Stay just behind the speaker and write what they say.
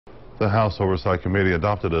The House Oversight Committee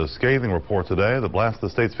adopted a scathing report today that blasts the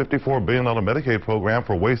state's $54 billion Medicaid program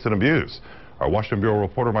for waste and abuse. Our Washington Bureau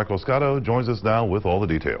reporter Michael Scotto joins us now with all the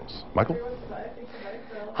details. Michael?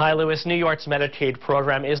 Hi, Lewis. New York's Medicaid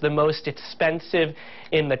program is the most expensive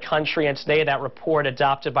in the country, and today that report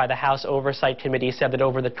adopted by the House Oversight Committee said that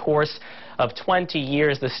over the course of 20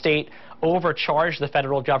 years, the state overcharged the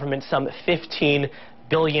federal government some $15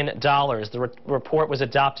 billion. The report was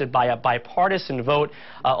adopted by a bipartisan vote.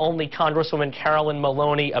 Only Congresswoman Carolyn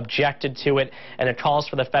Maloney objected to it, and it calls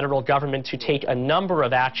for the federal government to take a number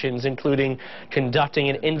of actions, including conducting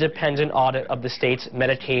an independent audit of the state's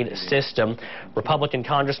Medicaid system. Republican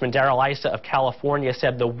Congressman Darrell Issa of California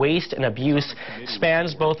said the waste and abuse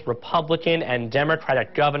spans both Republican and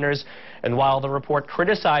Democratic governors. And while the report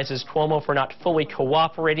criticizes Cuomo for not fully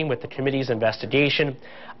cooperating with the committee's investigation,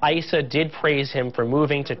 Issa did praise him for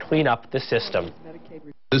moving to clean up the system.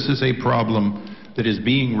 This is a problem that is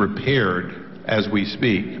being repaired as we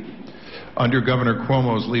speak. Under Governor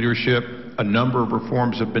Cuomo's leadership, a number of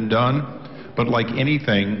reforms have been done, but like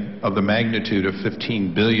anything of the magnitude of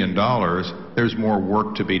 $15 billion, there's more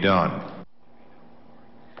work to be done.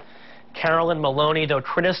 Carolyn Maloney, though,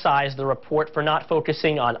 criticized the report for not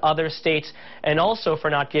focusing on other states and also for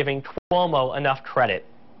not giving Cuomo enough credit.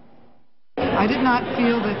 I did not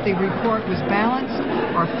feel that the report was balanced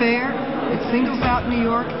or fair. It singles out New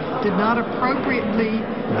York, did not appropriately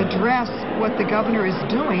address what the governor is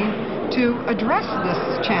doing to address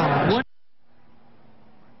this challenge.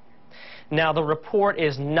 Now, the report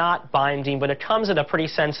is not binding, but it comes at a pretty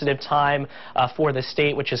sensitive time for the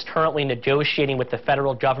state, which is currently negotiating with the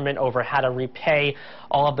federal government over how to repay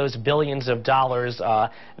all of those billions of dollars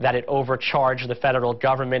that it overcharged the federal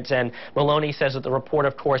government. And Maloney says that the report,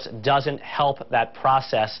 of course, doesn't help that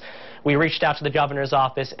process. We reached out to the governor's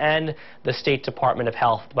office and the State Department of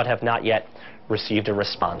Health, but have not yet received a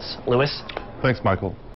response. Lewis? Thanks, Michael.